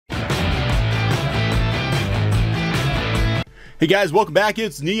Hey guys, welcome back.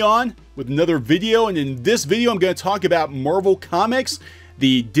 It's Neon with another video, and in this video I'm going to talk about Marvel Comics,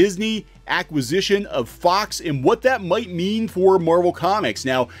 the Disney acquisition of Fox, and what that might mean for Marvel Comics.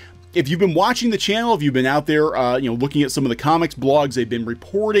 Now, if you've been watching the channel, if you've been out there looking at some of the comics blogs, they've been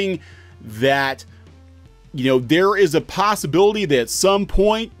reporting that there is a possibility that at some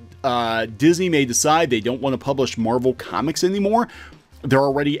point Disney may decide they don't want to publish Marvel Comics anymore. They're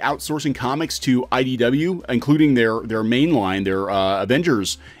already outsourcing comics to IDW, including their main line, their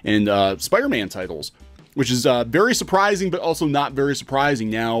Avengers and Spider-Man titles, which is very surprising, but also not very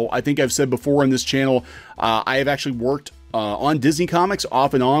surprising. Now, I think I've said before on this channel, I have actually worked on Disney Comics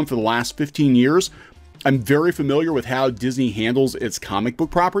off and on for the last 15 years. I'm very familiar with how Disney handles its comic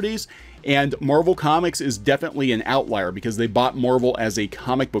book properties, and Marvel Comics is definitely an outlier because they bought Marvel as a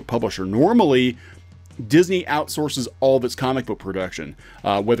comic book publisher. Normally, Disney outsources all of its comic book production,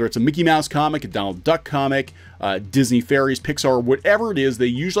 whether it's a Mickey Mouse comic, a Donald Duck comic, Disney Fairies, Pixar, whatever it is, they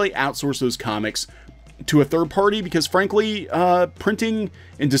usually outsource those comics to a third party because, frankly, printing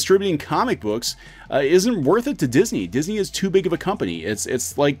and distributing comic books isn't worth it to Disney. Disney is too big of a company.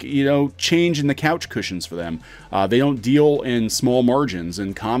 It's like, change in the couch cushions for them. They don't deal in small margins,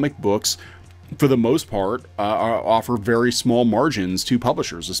 and comic books, for the most part, offer very small margins to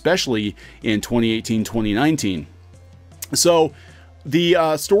publishers, especially in 2018, 2019. So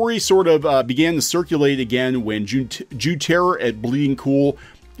the story sort of began to circulate again when Jude Terror at Bleeding Cool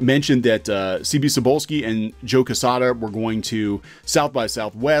mentioned that Cebulski and Joe Quesada were going to South by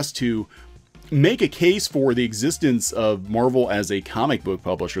Southwest to make a case for the existence of Marvel as a comic book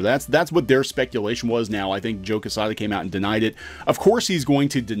publisher. That's what their speculation was. Now, I think Joe Quesada came out and denied it. Of course, he's going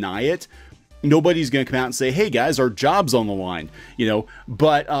to deny it. Nobody's going to come out and say, hey guys, our job's on the line,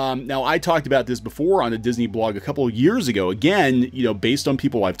 but now I talked about this before on a Disney blog a couple of years ago. Again, based on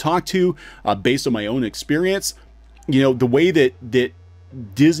people I've talked to, based on my own experience, the way that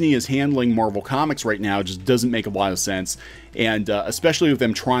Disney is handling Marvel Comics right now just doesn't make a lot of sense. And especially with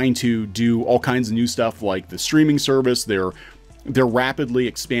them trying to do all kinds of new stuff like the streaming service, they're rapidly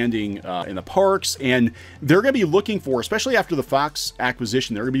expanding in the parks, and they're going to be looking for, especially after the Fox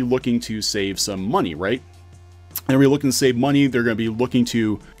acquisition, they're going to be looking to save some money, right? They're going to be looking to save money. They're going to be looking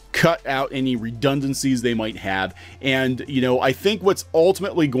to cut out any redundancies they might have. And, I think what's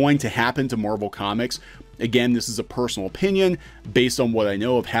ultimately going to happen to Marvel Comics, again, this is a personal opinion based on what I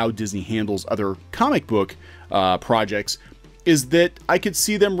know of how Disney handles other comic book projects, is that I could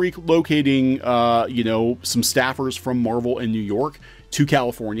see them relocating, some staffers from Marvel in New York to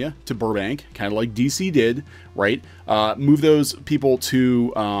California, to Burbank, kind of like DC did, right? Move those people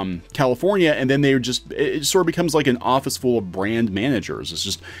to California, and then it sort of becomes like an office full of brand managers. It's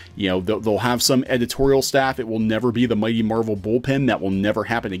just, they'll have some editorial staff. It will never be the Mighty Marvel bullpen. That will never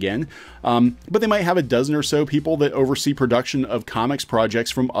happen again. But they might have a dozen or so people that oversee production of comics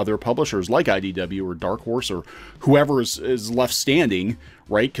projects from other publishers like IDW or Dark Horse or whoever is left standing,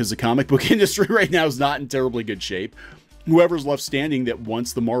 right? Because the comic book industry right now is not in terribly good shape. Whoever's left standing that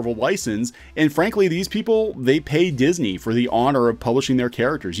wants the Marvel license. And frankly, these people, they pay Disney for the honor of publishing their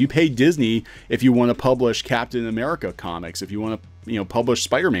characters. You pay Disney if you want to publish Captain America comics, if you want to, publish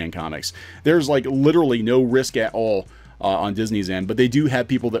Spider-Man comics. There's like literally no risk at all on Disney's end, but they do have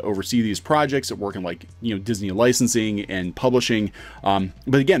people that oversee these projects that work in like, Disney licensing and publishing. But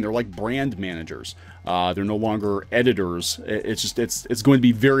again, they're like brand managers. They're no longer editors. It's going to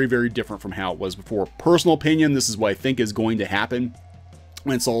be very, very different from how it was before. Personal opinion, this is what I think is going to happen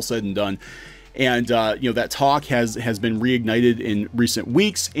when it's all said and done. And, that talk has been reignited in recent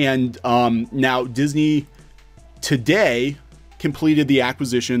weeks. And now Disney today completed the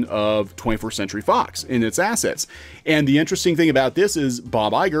acquisition of 21st Century Fox and its assets. And the interesting thing about this is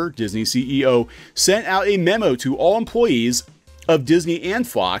Bob Iger, Disney CEO, sent out a memo to all employees of Disney and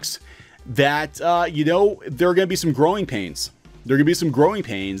Fox that, there are going to be some growing pains. There are going to be some growing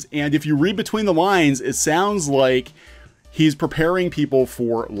pains. And if you read between the lines, it sounds like he's preparing people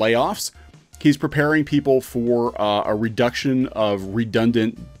for layoffs. He's preparing people for a reduction of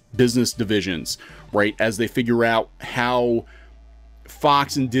redundant business divisions, right? As they figure out how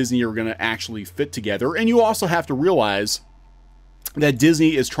Fox and Disney are going to actually fit together. And you also have to realize that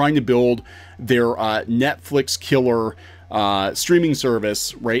Disney is trying to build their Netflix killer streaming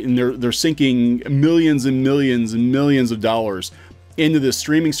service, right? And they're sinking millions and millions and millions of dollars into this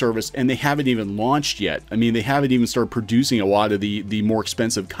streaming service, and they haven't even launched yet. I mean, they haven't even started producing a lot of the more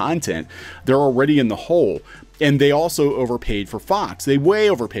expensive content. They're already in the hole. And they also overpaid for Fox. They way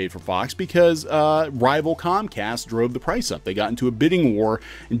overpaid for Fox because rival Comcast drove the price up. They got into a bidding war,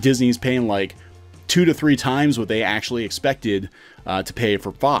 and Disney's paying like 2 to 3 times what they actually expected to pay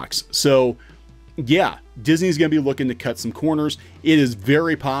for Fox. So yeah, Disney's going to be looking to cut some corners. It is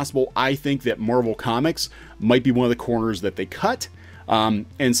very possible, I think, that Marvel Comics might be one of the corners that they cut.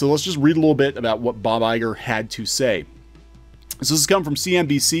 And so let's just read a little bit about what Bob Iger had to say. So this has come from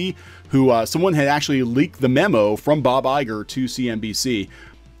CNBC, who someone had actually leaked the memo from Bob Iger to CNBC.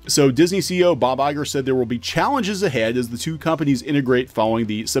 So Disney CEO Bob Iger said there will be challenges ahead as the two companies integrate following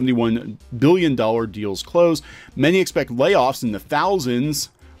the $71 billion deal's close. Many expect layoffs in the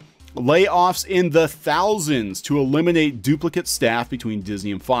thousands to eliminate duplicate staff between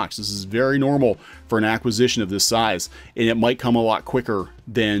Disney and Fox. This is very normal for an acquisition of this size, and it might come a lot quicker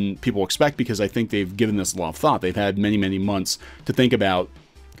than people expect because I think they've given this a lot of thought. They've had many, many months to think about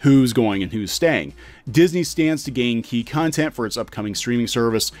who's going and who's staying. Disney stands to gain key content for its upcoming streaming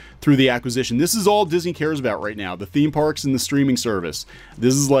service through the acquisition. This is all Disney cares about right now, the theme parks and the streaming service.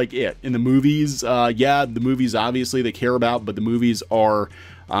 This is like it. In the movies, yeah, the movies obviously they care about, but the movies are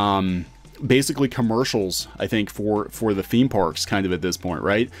basically commercials, I think, for the theme parks kind of at this point,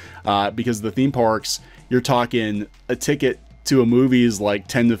 right? Because the theme parks, you're talking a ticket to a movie is like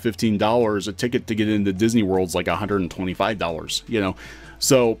 $10 to $15. A ticket to get into Disney World's like $125, you know?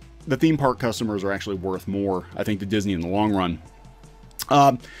 So the theme park customers are actually worth more, I think, to Disney in the long run.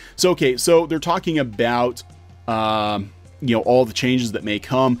 Okay, so they're talking about, you know, all the changes that may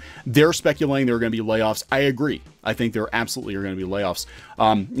come. They're speculating there are going to be layoffs. I agree. I think there absolutely are going to be layoffs.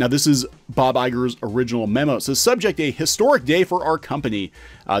 Now, this is Bob Iger's original memo. It says, subject, a historic day for our company.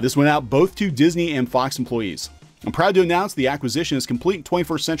 This went out both to Disney and Fox employees. I'm proud to announce the acquisition is complete.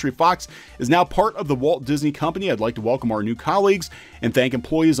 21st Century Fox is now part of the Walt Disney Company. I'd like to welcome our new colleagues and thank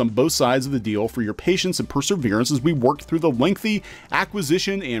employees on both sides of the deal for your patience and perseverance as we worked through the lengthy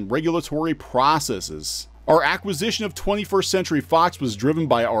acquisition and regulatory processes. Our acquisition of 21st Century Fox was driven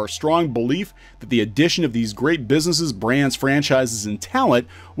by our strong belief that the addition of these great businesses, brands, franchises, and talent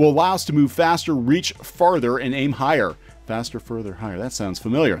will allow us to move faster, reach farther, and aim higher. Faster, further, higher. That sounds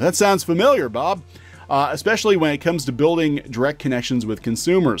familiar. That sounds familiar, Bob. Especially when it comes to building direct connections with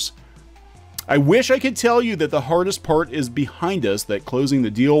consumers. I wish I could tell you that the hardest part is behind us, that closing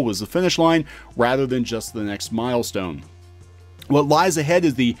the deal was the finish line rather than just the next milestone. What lies ahead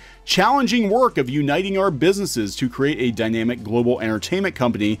is the challenging work of uniting our businesses to create a dynamic global entertainment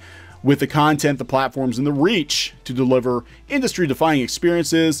company with the content, the platforms, and the reach to deliver industry-defining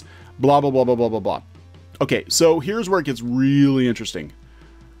experiences, blah, blah, blah, blah, blah, blah, blah. Okay, so here's where it gets really interesting.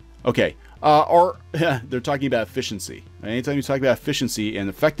 Okay. They're talking about efficiency. Anytime you talk about efficiency and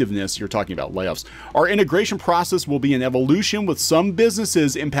effectiveness, you're talking about layoffs. Our integration process will be an evolution with some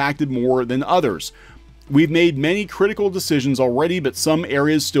businesses impacted more than others. We've made many critical decisions already, but some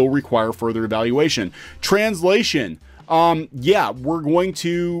areas still require further evaluation. Translation. Yeah, we're going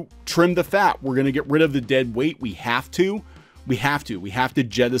to trim the fat. We're going to get rid of the dead weight. We have to. We have to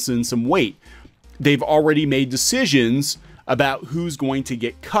jettison some weight. They've already made decisions about who's going to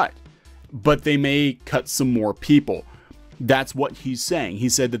get cut, but they may cut some more people. That's what he's saying. He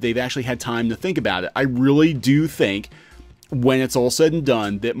said that they've actually had time to think about it. I really do think when it's all said and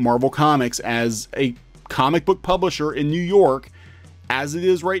done that Marvel Comics, as a comic book publisher in New York, as it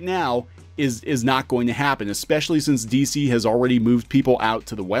is right now, is not going to happen, especially since DC has already moved people out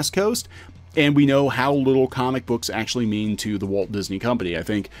to the West Coast. And we know how little comic books actually mean to the Walt Disney Company. I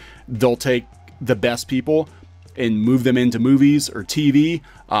think they'll take the best people and move them into movies or TV.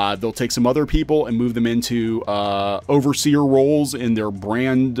 They'll take some other people and move them into overseer roles in their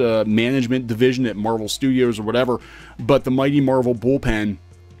brand management division at Marvel Studios or whatever. But the mighty Marvel bullpen,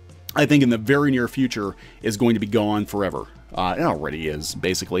 I think in the very near future, is going to be gone forever. It already is,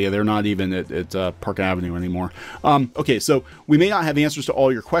 basically. They're not even at Park Avenue anymore. Okay, so we may not have answers to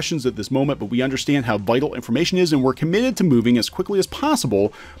all your questions at this moment, but we understand how vital information is, and we're committed to moving as quickly as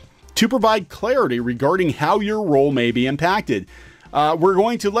possible to provide clarity regarding how your role may be impacted. We're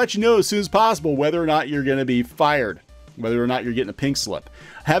going to let you know as soon as possible whether or not you're going to be fired, whether or not you're getting a pink slip.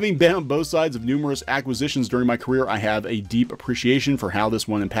 Having been on both sides of numerous acquisitions during my career, I have a deep appreciation for how this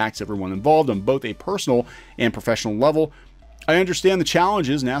one impacts everyone involved on both a personal and professional level. I understand the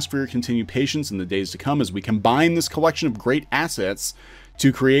challenges and ask for your continued patience in the days to come as we combine this collection of great assets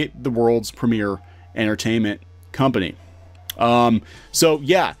to create the world's premier entertainment company. So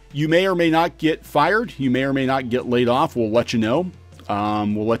yeah, you may or may not get fired. You may or may not get laid off. We'll let you know.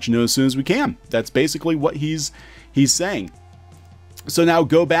 We'll let you know as soon as we can. That's basically what he's saying. So now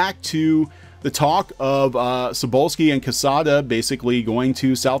go back to the talk of Cebulski and Quesada basically going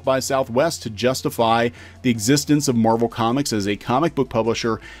to South by Southwest to justify the existence of Marvel Comics as a comic book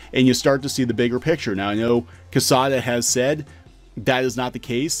publisher, and you start to see the bigger picture. Now, I know Quesada has said that is not the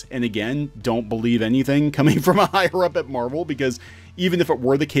case, and again, don't believe anything coming from a higher up at Marvel, because even if it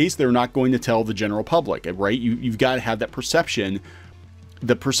were the case, they're not going to tell the general public, right? You've got to have that perception.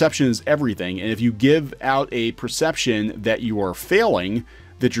 The perception is everything. And if you give out a perception that you are failing,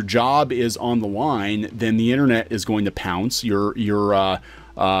 that your job is on the line, then the internet is going to pounce. Your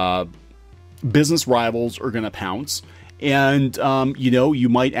business rivals are going to pounce. And, you know, you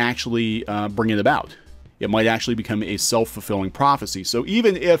might actually bring it about. It might actually become a self-fulfilling prophecy. So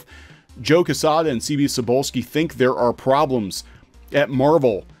even if Joe Quesada and Cebulski think there are problems at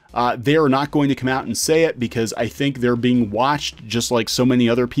Marvel, they are not going to come out and say it, because I think they're being watched just like so many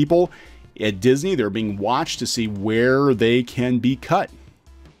other people at Disney. They're being watched to see where they can be cut.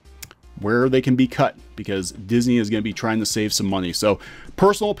 Because Disney is going to be trying to save some money. So,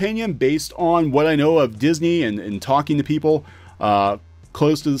 personal opinion based on what I know of Disney and talking to people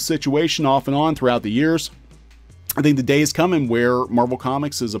close to the situation off and on throughout the years, I think the day is coming where Marvel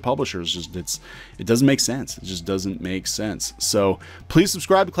Comics as a publisher is just, it doesn't make sense. It just doesn't make sense. So please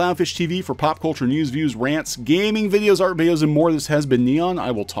subscribe to Clownfish TV for pop culture news, views, rants, gaming videos, art videos, and more. This has been Neon.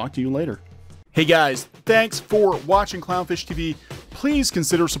 I will talk to you later. Hey guys, thanks for watching Clownfish TV. Please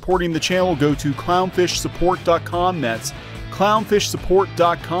consider supporting the channel. Go to clownfishsupport.com. That's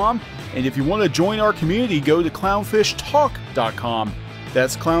clownfishsupport.com. And if you want to join our community, go to clownfishtalk.com.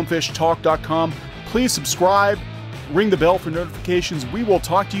 That's clownfishtalk.com. Please subscribe. Ring the bell for notifications. We will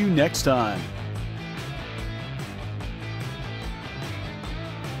talk to you next time.